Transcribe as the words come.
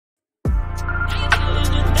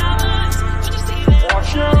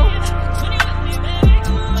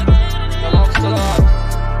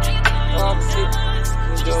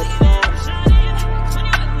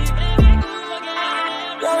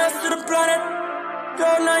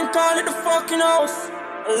9 call it the fucking house.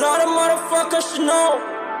 A lot of motherfuckers should know.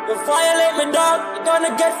 You violate me, dog, you're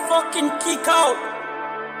gonna get fucking kicked out.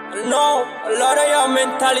 I know a lot of your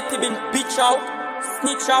mentality been bitch out,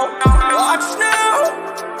 snitch out. Watch now,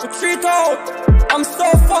 you treat out. I'm so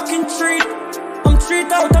fucking treat. I'm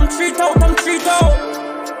treat out, I'm treat out, I'm treat out.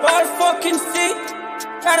 Well fucking see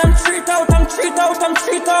that I'm treat out, I'm treat out, I'm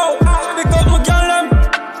treat out. Pick up my gal,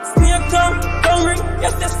 sneak down, don't ring,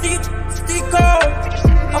 yes they see, stick out.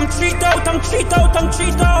 I'm treat out, I'm treat out, I'm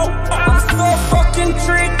treat out. I'm so fucking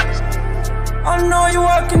treat. I know you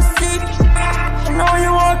all can see. I know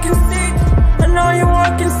you all can see. I know you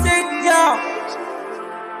all can see, yeah.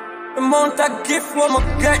 The amount of gift what I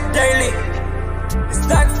get daily, it's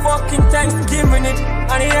like fucking Thanksgiving it,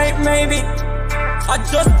 and it ain't maybe. I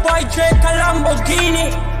just buy Drake a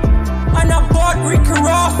Lamborghini, and I bought Ricky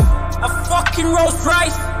Ross a fucking Rolls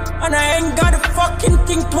Royce, and I ain't gotta fucking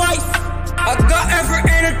think twice. I got every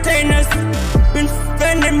entertainers been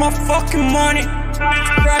spending my fucking money.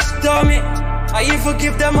 Crash dummy, I even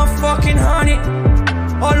give them a fucking honey.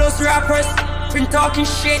 All those rappers been talking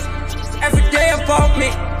shit every day about me.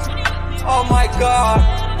 Oh my god,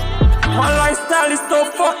 my lifestyle is so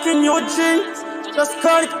fucking UG. Just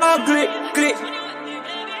call it ugly.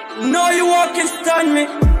 Know you all can stand me.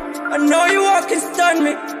 I know you all can stand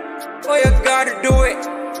me. Oh, you gotta do it,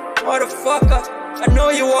 motherfucker. I know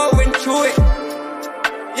you all went through it.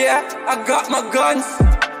 Yeah, I got my guns.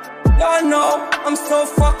 Y'all know I'm so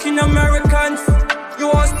fucking Americans.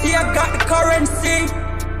 You all see I got the currency.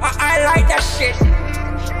 I like that shit.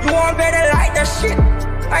 You all better like that shit.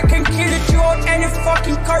 I can kill it, you out any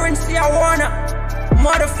fucking currency I wanna.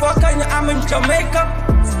 Motherfucker, I'm in Jamaica,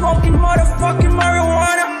 smoking motherfucking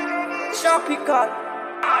marijuana. Tropical,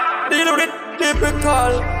 little bit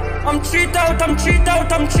typical. I'm treat out, I'm treat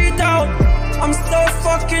out, I'm treat out. I'm so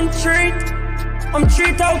fucking treat. I'm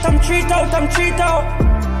treat out, I'm treat out, I'm treat out.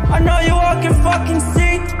 I know you all can fucking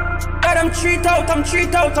see that I'm treat out, I'm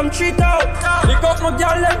treat out, I'm treat out. Pick up my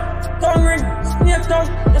gal, tongue ring, snake down,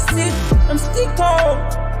 you see, I'm stick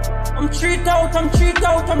out. I'm treat out, I'm treat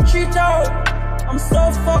out, I'm treat out. I'm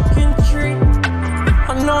so fucking treat.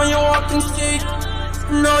 I know you all can see,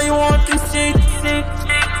 I know you all can see.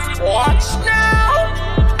 Watch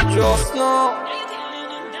now, just know.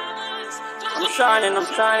 I'm shining, I'm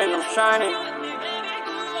shining, I'm shining.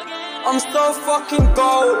 I'm so fucking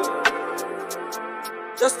gold.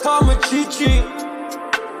 Just call me GG.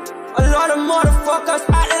 A lot of motherfuckers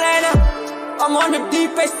Atlanta. I'm on the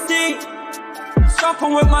deepest sea,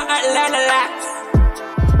 shopping with my Atlanta laps.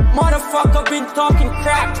 Motherfucker been talking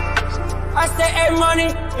crap. I say, hey money,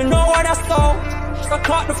 you know what I saw? So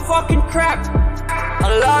cut the fucking crap.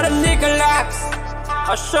 A lot of nigga laps.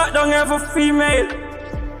 I shut down every female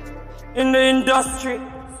in the industry.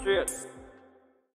 Straight.